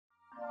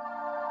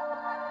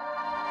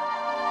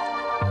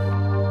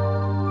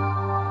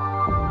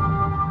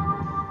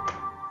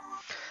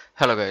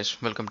Hello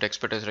guys, welcome to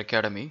Expertisor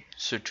Academy.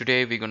 So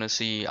today we're going to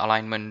see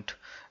alignment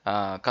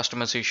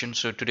customization.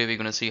 So today we're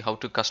going to see how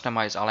to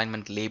customize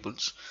alignment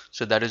labels.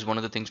 So that is one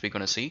of the things we're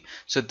going to see.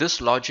 So this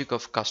logic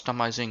of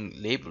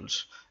customizing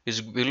labels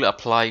will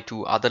apply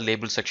to other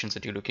label sections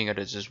that you're looking at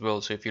as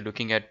well. So if you're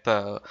looking at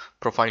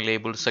profile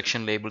labels,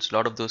 section labels, a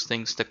lot of those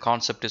things, the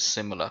concept is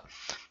similar.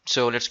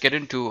 So let's get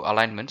into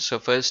alignment. So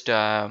first,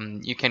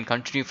 you can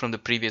continue from the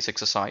previous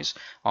exercise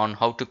on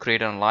how to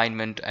create an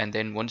alignment, and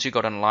then once you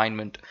got an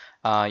alignment,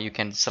 you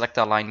can select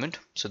the alignment.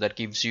 So that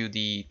gives you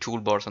the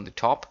toolbars on the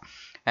top,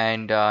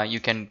 and you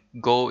can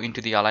go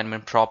into the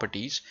alignment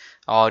properties,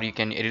 or you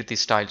can edit the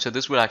style. So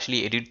this will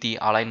actually edit the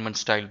alignment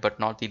style but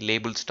not the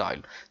label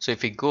style. So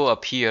if we go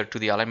up here to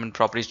the alignment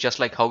properties, just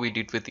like how we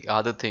did with the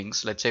other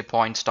things, let's say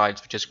point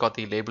styles, which has got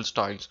the label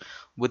styles,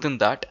 within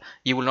that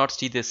you will not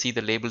see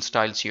the label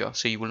styles here,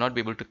 so you will not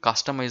be able to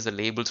customize the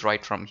labels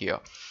right from here.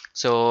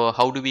 So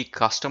how do we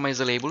customize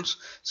the labels?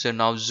 So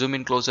now zoom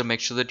in closer, make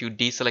sure that you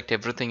deselect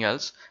everything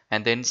else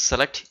and then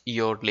select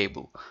your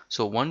label.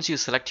 So once you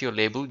select your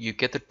label, you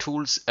get the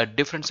tools, a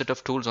different set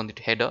of tools on the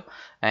header,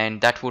 and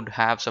that would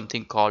have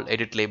something called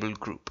edit label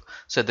group.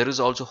 So there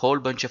is also a whole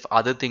bunch of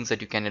other things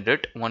that you can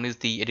edit. One is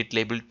the edit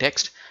label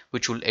text,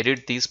 which will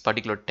edit this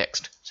particular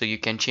text. So you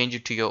can change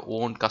it to your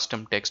own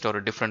custom text or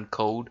a different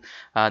code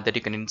that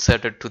you can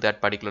insert it to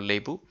that particular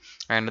label.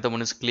 And another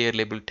one is clear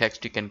label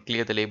text. You can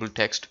clear the label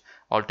text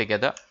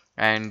altogether.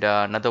 And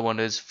another one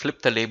is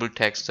flip the label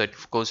text, so it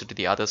goes to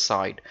the other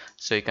side.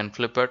 So you can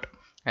flip it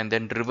and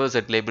then reverse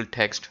that label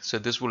text. So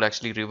this will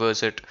actually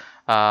reverse it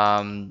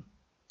to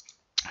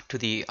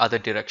the other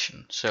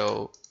direction.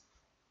 So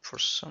for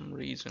some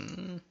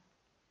reason,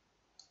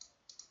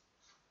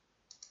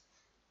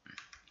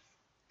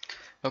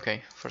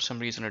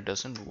 it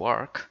doesn't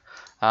work.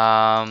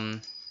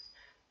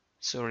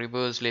 So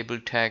reverse label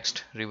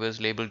text,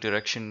 reverse label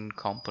direction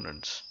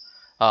components.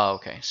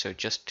 Okay, so it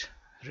just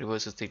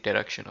reverses the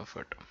direction of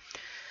it.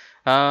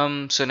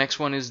 So next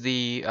one is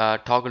the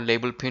toggle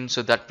label pin,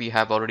 so that we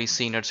have already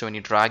seen it. So when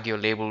you drag your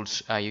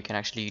labels, you can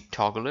actually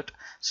toggle it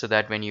so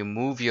that when you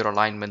move your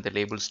alignment, the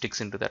label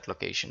sticks into that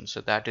location.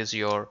 So that is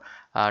your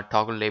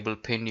toggle label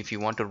pin. If you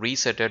want to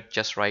reset it,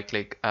 just right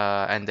click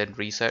and then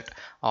reset,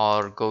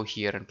 or go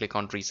here and click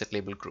on reset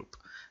label group,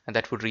 and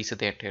that would reset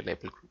the entire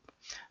label group.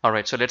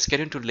 Alright, so let's get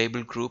into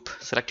label group.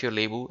 Select your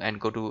label and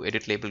go to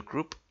edit label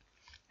group,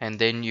 and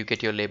then you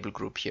get your label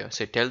group here.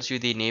 So it tells you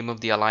the name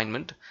of the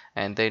alignment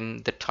and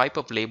then the type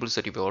of labels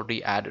that you've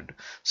already added.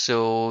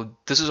 So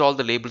this is all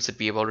the labels that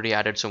we have already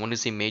added. So one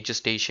is the major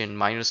station,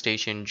 minor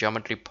station,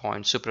 geometry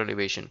point, super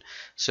elevation.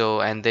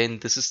 So and then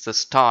this is the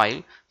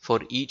style for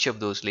each of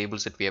those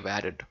labels that we have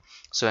added.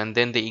 So and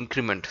then the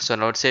increment. So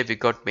now let's say we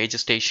got major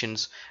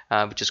stations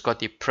which has got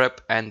the prep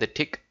and the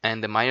tick,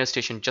 and the minor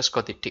station just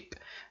got the tick,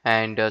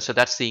 and so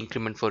that's the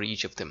increment for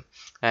each of them.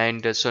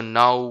 And so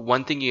now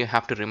one thing you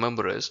have to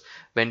remember is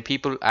when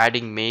people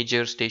adding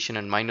major station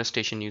and minor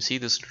station, you see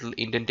this little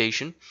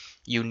indentation.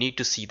 You need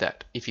to see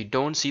that. If you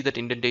don't see that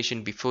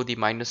indentation before the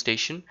minor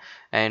station,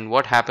 and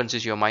what happens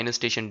is your minor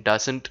station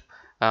doesn't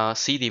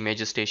see the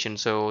major station.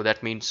 So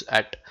that means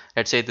at,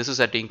 let's say this is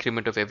at the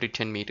increment of every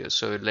 10 meters.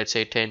 So let's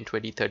say 10,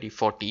 20, 30,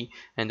 40,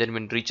 and then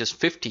when it reaches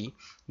 50,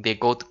 they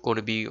go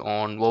to be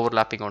on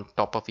overlapping on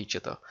top of each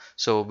other.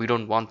 So we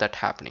don't want that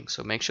happening.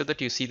 So make sure that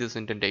you see this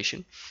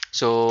indentation.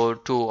 So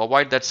to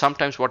avoid that,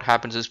 sometimes what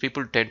happens is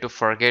people tend to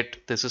forget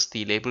this is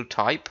the label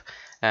type,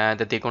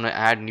 that they're going to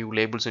add new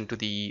labels into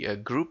the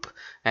group,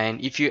 and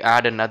if you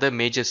add another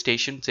major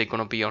station, they're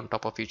going to be on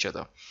top of each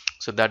other.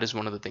 So that is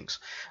one of the things.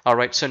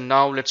 Alright, so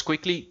now let's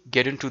quickly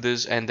get into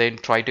this and then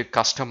try to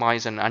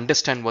customize and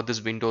understand what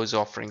this window is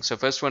offering. So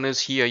first one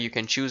is here, you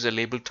can choose a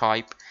label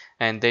type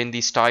and then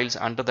the styles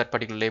under that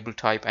particular label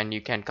type, and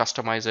you can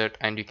customize it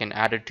and you can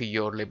add it to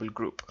your label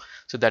group.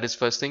 So that is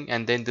first thing.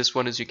 And then this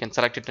one is you can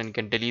select it and you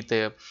can delete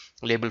the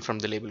label from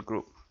the label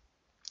group.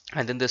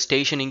 And then the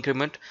station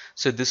increment.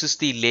 So this is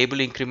the label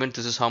increment.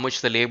 This is how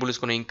much the label is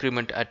going to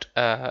increment at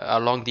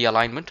along the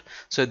alignment.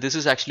 So this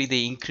is actually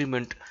the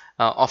increment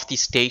of the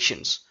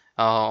stations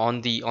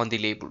on the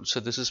label. So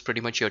this is pretty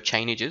much your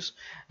chainages,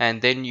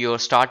 and then your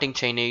starting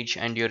chainage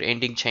and your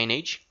ending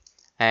chainage.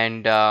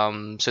 And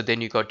so then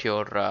you got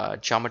your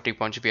geometry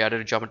points. If you added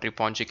a geometry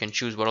points, you can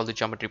choose what all the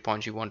geometry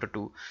points you wanted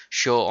to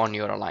show on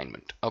your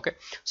alignment. Okay,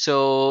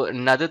 so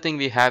another thing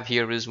we have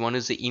here is one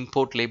is the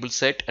import label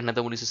set,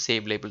 another one is a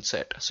save label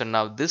set. So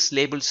now this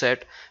label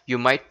set you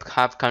might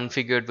have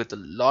configured with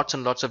lots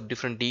and lots of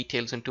different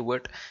details into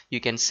it.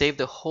 You can save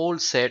the whole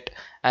set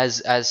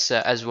as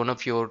one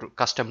of your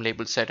custom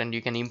label set, and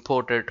you can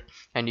import it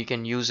and you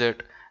can use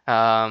it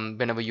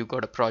whenever you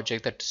got a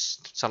project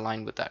that's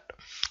aligned with that.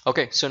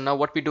 Okay, so now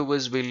what we do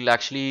is we'll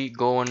actually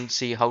go and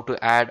see how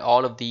to add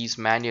all of these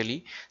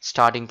manually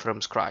starting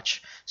from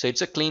scratch. So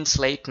it's a clean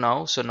slate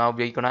now. So now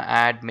we're gonna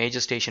add major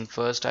station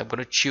first. I'm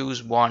gonna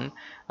choose one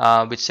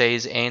which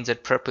says ends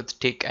at prep with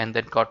tick and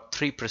then got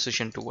 3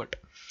 precision to it.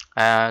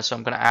 So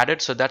I'm going to add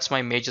it. So that's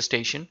my major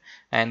station,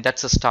 and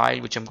that's a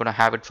style which I'm going to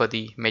have it for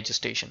the major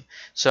station.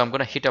 So I'm going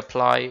to hit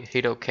apply,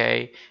 hit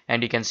OK,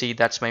 and you can see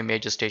that's my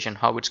major station,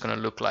 how it's going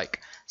to look like.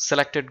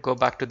 Select it, go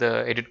back to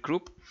the edit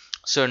group.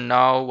 So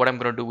now what I'm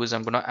going to do is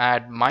I'm going to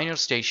add minor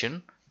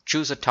station,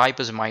 choose a type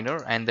as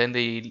minor, and then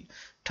the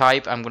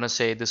type I'm going to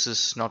say this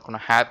is not going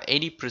to have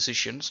any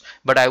precisions,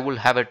 but I will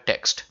have a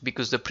text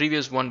because the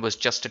previous one was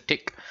just a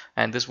tick,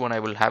 and this one I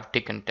will have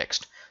tick and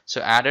text. So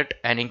add it,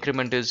 and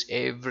increment is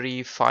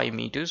every 5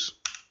 meters,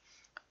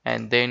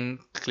 and then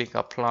click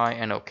apply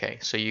and OK.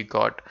 So you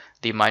got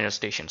the minor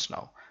stations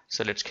now.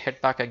 So let's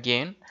head back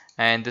again,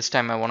 and this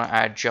time I want to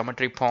add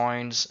geometry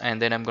points,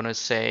 and then I'm going to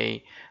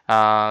say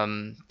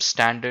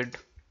standard,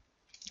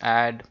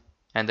 add,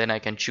 and then I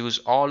can choose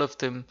all of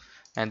them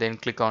and then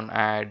click on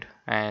add,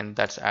 and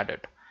that's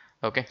added.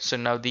 Okay, so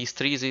now these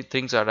three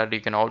things are added.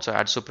 You can also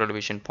add super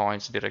elevation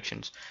points,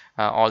 directions,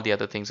 all the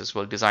other things as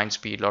well, design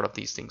speed, a lot of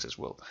these things as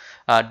well.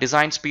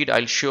 Design speed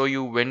I'll show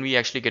you when we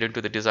actually get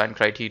into the design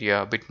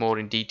criteria a bit more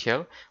in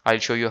detail. I'll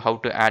show you how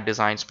to add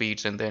design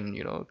speeds and then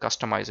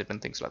customize it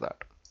and things like that.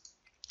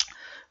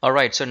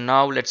 Alright, so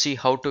now let's see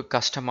how to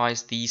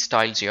customize these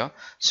styles here.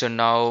 So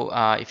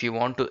now if you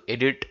want to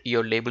edit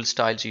your label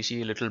styles, you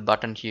see a little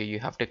button here, you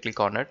have to click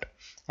on it,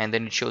 and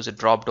then it shows a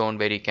drop down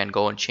where you can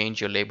go and change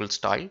your label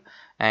style.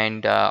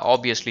 And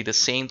obviously the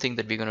same thing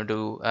that we're going to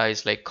do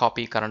is like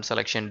copy current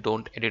selection,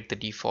 don't edit the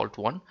default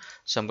one.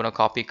 So I'm going to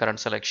copy current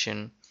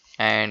selection,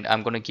 and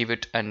I'm going to give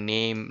it a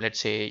name,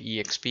 let's say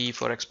EXP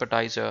for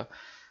Expertisor.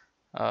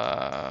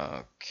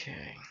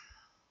 Okay.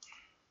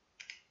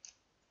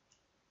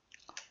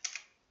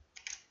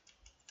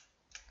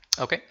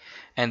 Okay,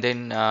 and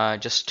then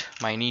just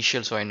my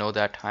initial, so I know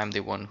that I'm the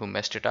one who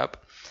messed it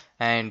up.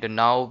 And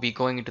now we're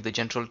going into the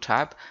general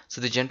tab. So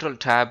the general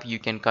tab, you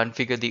can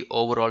configure the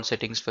overall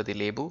settings for the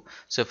label.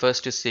 So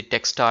first is the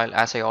text style.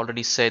 As I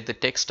already said, the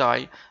text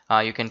style,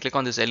 you can click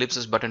on this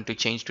ellipsis button to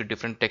change to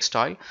different text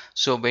style.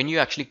 So when you're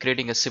actually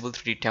creating a Civil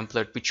 3D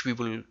template, which we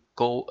will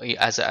go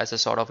as a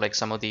sort of like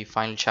some of the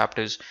final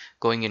chapters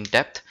going in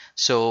depth.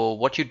 So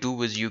what you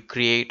do is you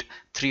create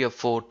 3 or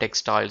 4 text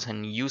styles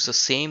and use the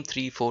same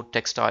 3-4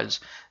 text styles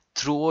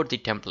throughout the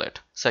template,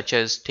 such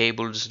as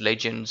tables,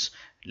 legends,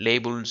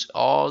 labels,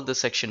 all the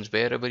sections.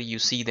 Wherever you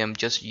see them,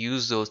 just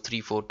use those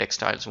 3-4 text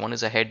styles. One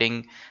is a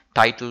heading,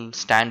 title,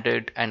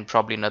 standard, and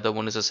probably another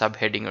one is a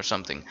subheading or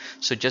something.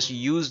 So just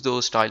use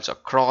those styles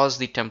across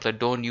the template.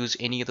 Don't use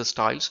any other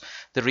styles.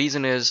 The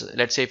reason is,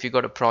 let's say if you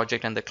got a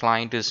project and the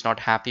client is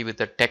not happy with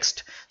the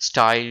text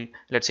style,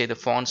 let's say the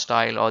font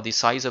style or the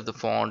size of the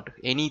font,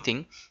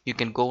 anything, you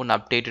can go and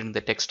update it in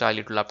the text style.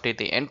 It will update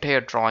the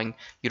entire drawing.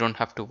 You don't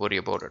have to worry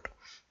about it.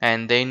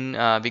 And then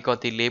we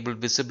got the label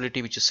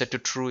visibility, which is set to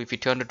true. If you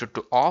turn it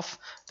to off,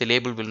 the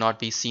label will not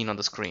be seen on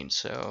the screen.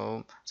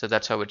 So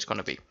that's how it's going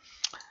to be.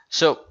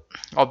 So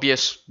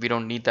obvious, we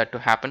don't need that to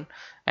happen.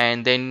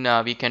 And then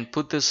we can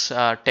put this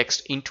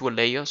text into a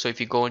layer. So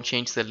if you go and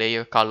change the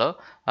layer color,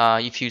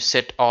 if you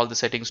set all the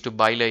settings to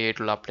by layer,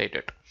 it will update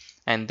it.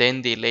 And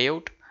then the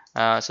layout.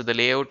 So the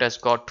layout has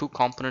got 2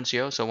 components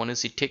here. So one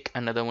is the tick,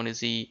 another one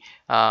is the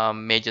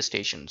major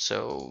station.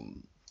 So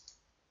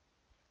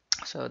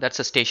that's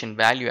a station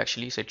value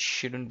actually, so it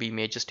shouldn't be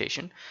major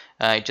station,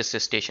 it's just a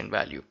station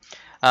value.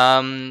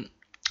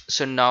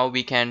 So now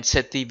we can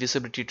set the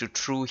visibility to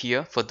true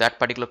here for that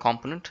particular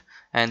component,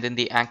 and then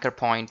the anchor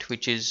point,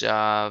 which is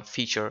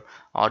feature,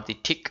 or the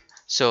tick.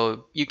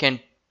 So you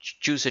can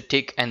choose a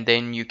tick, and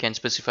then you can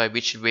specify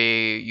which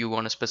way you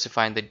want to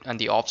specify and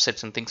the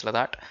offsets and things like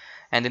that.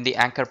 And then the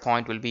anchor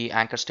point will be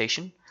anchor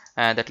station,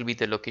 that will be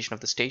the location of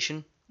the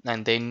station.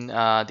 And then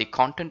the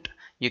content,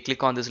 you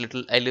click on this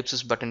little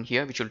ellipsis button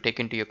here, which will take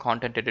into your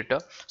content editor.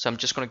 So I'm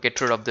just going to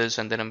get rid of this,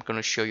 and then I'm going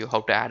to show you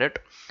how to add it.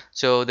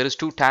 So there is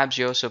 2 tabs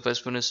here. So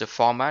first one is the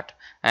format,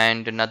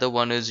 and another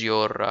one is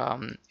your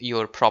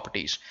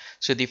properties.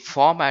 So the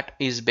format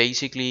is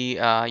basically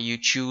you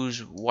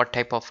choose what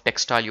type of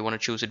text style you want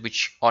to choose it,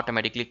 which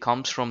automatically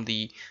comes from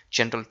the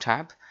general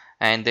tab.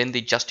 And then the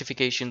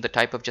justification, the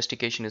type of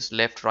justification is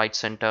left, right,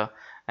 center,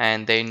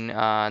 and then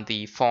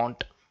the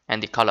font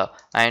and the color.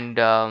 And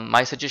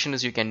my suggestion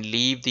is you can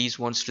leave these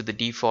ones to the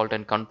default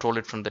and control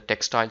it from the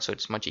text style, so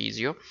it's much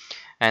easier.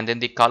 And then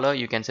the color,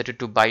 you can set it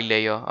to by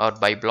layer or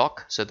by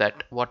block, so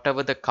that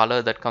whatever the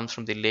color that comes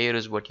from the layer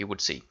is what you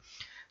would see.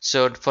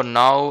 So for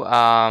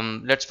now,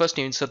 let's first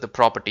insert the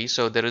property.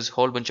 So there is a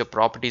whole bunch of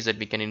properties that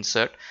we can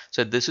insert.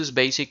 So this is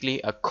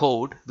basically a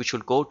code which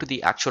will go to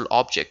the actual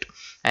object,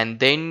 and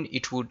then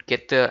it would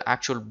get the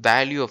actual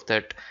value of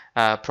that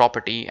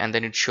property, and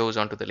then it shows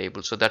onto the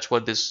label. So that's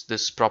what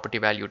this property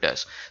value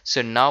does.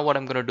 So now what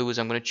I'm going to do is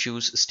I'm going to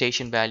choose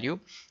station value,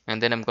 and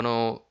then I'm going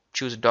to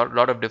choose a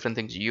lot of different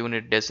things: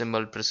 unit,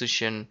 decimal,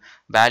 precision,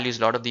 values.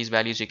 A lot of these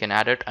values you can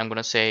add it. I'm going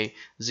to say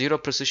 0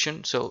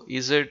 precision. So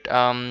is it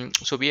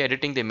so we are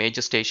editing the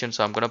major station,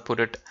 so I'm going to put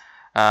it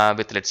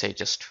with, let's say,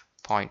 just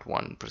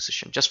 0.1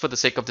 precision, just for the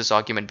sake of this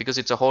argument, because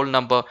it's a whole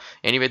number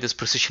anyway. This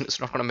precision is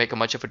not going to make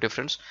much of a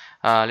difference.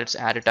 Let's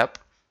add it up,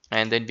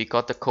 and then we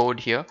got the code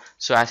here.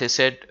 So as I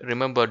said,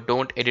 remember,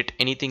 don't edit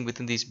anything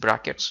within these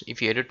brackets.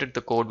 If you edit it,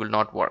 the code will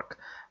not work.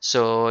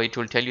 So it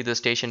will tell you the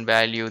station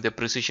value, the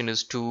precision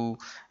is 2,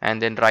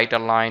 and then right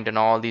aligned and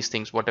all these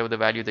things. Whatever the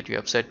value that you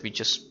have set, we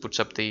just fills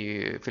up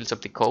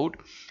the code.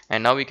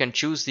 And now we can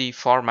choose the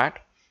format,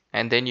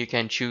 and then you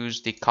can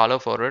choose the color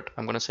for it.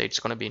 I'm going to say it's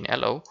going to be in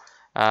yellow.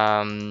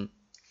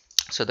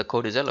 So the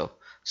code is yellow.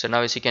 So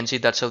now as you can see,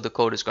 that's how the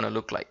code is going to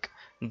look like.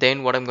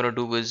 Then what I'm going to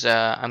do is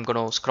I'm going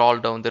to scroll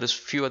down. There is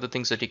few other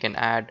things that you can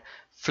add.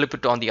 Flip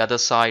it on the other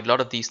side. A lot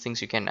of these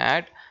things you can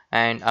add,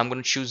 and I'm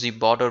going to choose the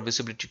border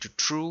visibility to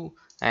true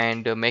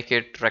and make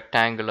it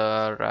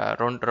rectangular,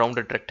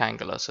 rounded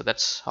rectangular. So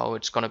that's how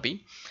it's going to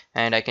be.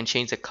 And I can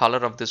change the color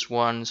of this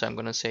one. So I'm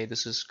going to say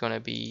this is going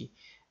to be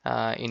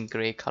in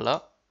gray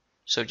color.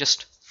 So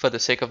just for the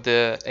sake of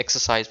the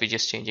exercise, we're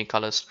just changing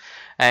colors.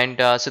 And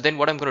so then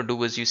what I'm going to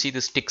do is, you see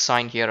this tick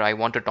sign here, I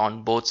want it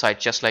on both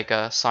sides, just like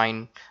a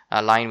sign,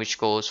 a line which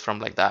goes from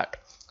like that.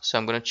 So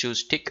I'm going to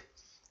choose tick.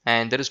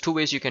 And there is two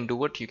ways you can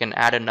do it. You can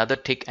add another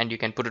tick and you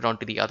can put it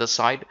onto the other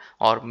side,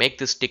 or make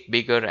this tick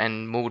bigger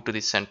and move it to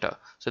the center.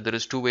 So there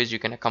is two ways you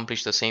can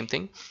accomplish the same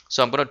thing.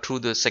 So I'm going to do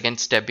the second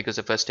step, because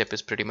the first step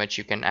is pretty much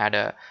you can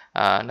add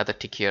another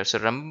tick here. So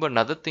remember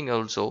another thing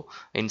also,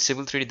 in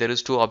Civil 3D there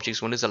is two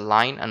objects. One is a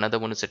line, another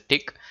one is a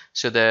tick.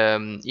 So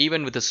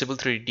even with the Civil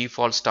 3D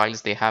default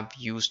styles, they have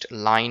used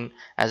line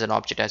as an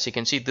object. As you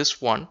can see, this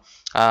one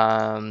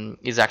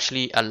is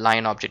actually a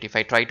line object. If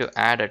I try to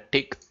add a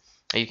tick,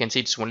 you can see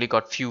it's only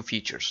got few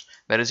features,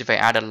 whereas if I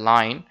add a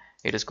line,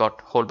 it has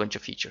got a whole bunch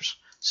of features.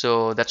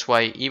 So that's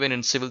why even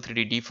in Civil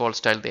 3D default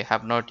style, they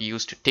have not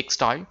used tick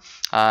style.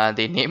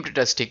 They named it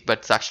as tick, but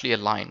it's actually a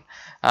line.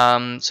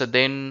 So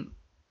then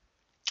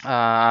what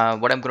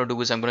I'm going to do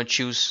is I'm going to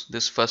choose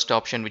this first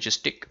option, which is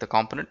tick, the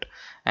component,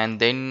 and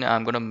then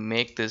I'm going to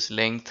make this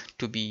length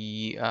to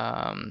be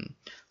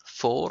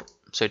 4,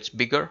 so it's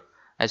bigger.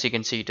 As you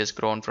can see, it has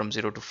grown from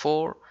 0 to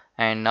 4.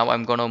 And now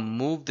I'm going to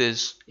move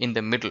this in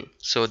the middle.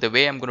 So the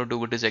way I'm going to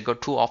do it is, I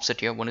got two offset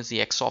here. One is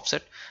the X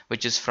offset,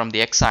 which is from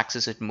the X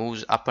axis, it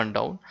moves up and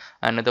down.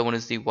 Another one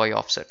is the Y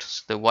offset.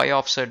 So the Y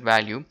offset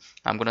value,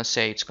 I'm going to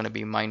say it's going to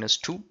be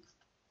 -2,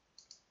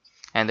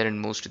 and then it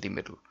moves to the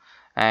middle.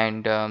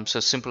 And so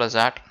simple as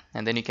that.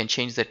 And then you can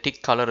change the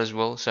tick color as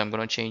well. So I'm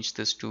going to change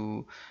this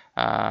to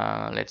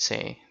let's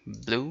say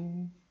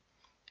blue.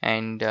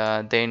 And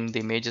then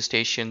the major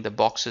station, the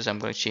boxes, I'm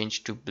going to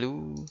change to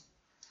blue.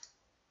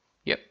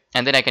 Yep.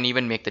 And then I can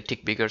even make the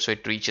tick bigger so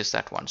it reaches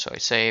that one. So I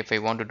say if I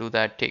want to do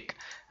that tick,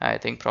 I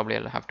think probably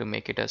I'll have to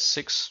make it as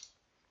 6.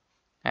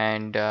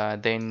 And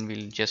then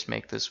we'll just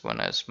make this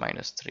one as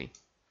 -3,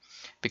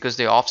 because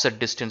the offset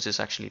distance is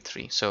actually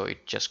 3. So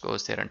it just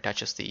goes there and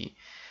touches the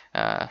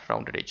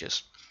rounded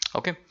edges.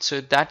 Okay,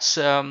 so that's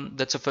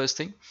the first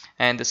thing.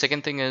 And the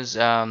second thing is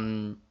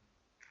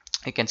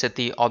I can set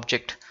the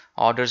object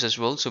orders as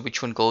well, so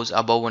which one goes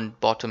above and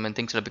bottom and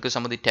things like that, because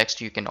some of the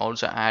text you can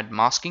also add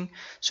masking.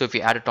 So if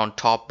you add it on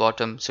top,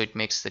 bottom, so it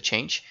makes the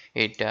change,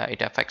 it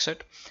affects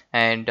it.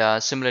 And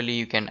similarly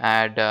you can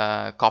add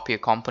copy a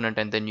component,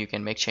 and then you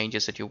can make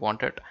changes that you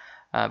wanted,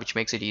 which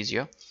makes it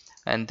easier.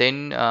 And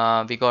then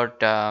we got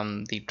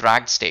the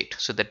drag state.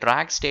 So the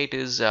drag state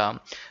is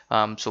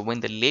so when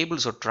the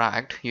labels are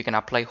dragged, you can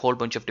apply a whole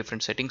bunch of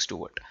different settings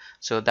to it.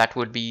 So that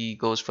would be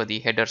goes for the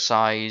header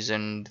size,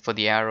 and for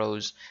the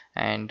arrows,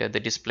 and the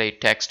display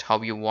text,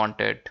 how you want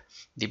it,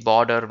 the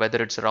border,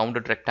 whether it's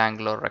rounded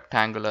rectangular or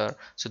rectangular.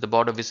 So the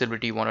border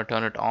visibility, you want to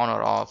turn it on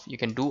or off. You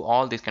can do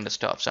all this kind of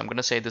stuff. So I'm going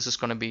to say this is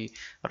going to be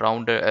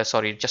rounded,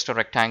 sorry, just a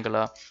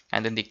rectangular.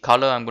 And then the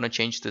color, I'm going to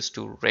change this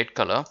to red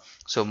color.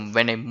 So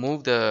when I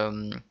move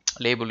the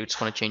label, it's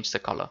going to change the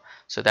color.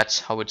 So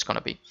that's how it's going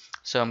to be.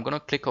 So I'm going to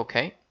click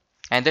OK.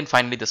 And then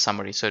finally the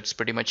summary. So it's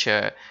pretty much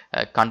a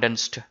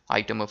condensed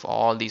item of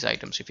all these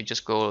items. If you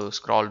just go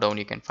scroll down,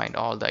 you can find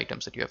all the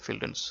items that you have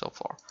filled in so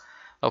far.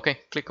 Okay,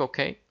 click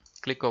OK.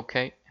 Click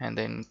OK, and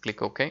then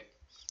click OK,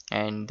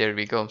 and there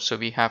we go. So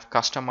we have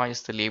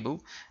customized the label,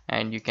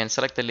 and you can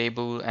select the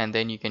label, and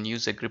then you can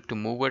use the grip to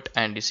move it.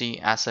 And you see,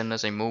 as soon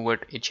as I move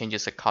it, it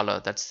changes the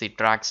color. That's the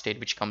drag state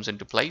which comes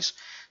into place.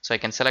 So I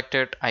can select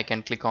it, I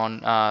can click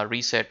on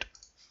reset,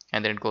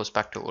 and then it goes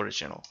back to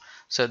original.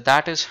 So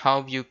that is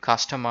how you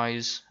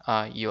customize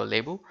your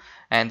label.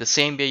 And the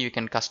same way you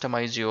can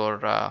customize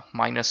your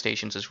minor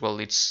stations as well.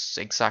 It's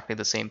exactly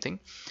the same thing.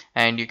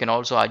 And you can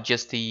also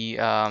adjust the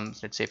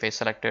let's say if I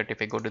select it,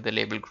 if I go to the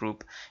label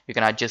group, you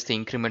can adjust the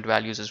increment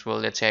values as well.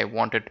 Let's say I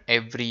want it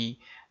every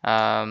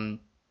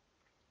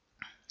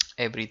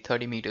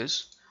 30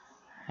 meters,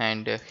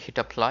 and hit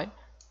apply,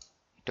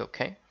 hit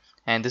OK.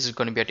 And this is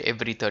going to be at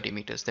every 30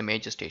 meters, the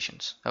major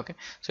stations. Okay,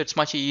 so it's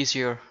much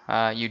easier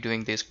you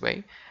doing this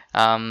way.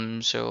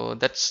 So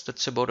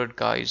that's about it,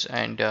 guys.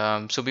 And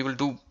so we will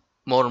do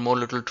more and more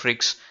little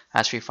tricks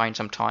as we find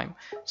some time.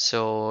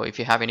 So if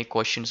you have any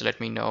questions, let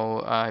me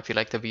know. If you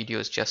like the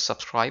videos, just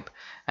subscribe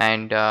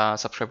and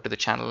subscribe to the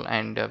channel,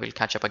 and we'll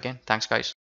catch up again. Thanks, guys.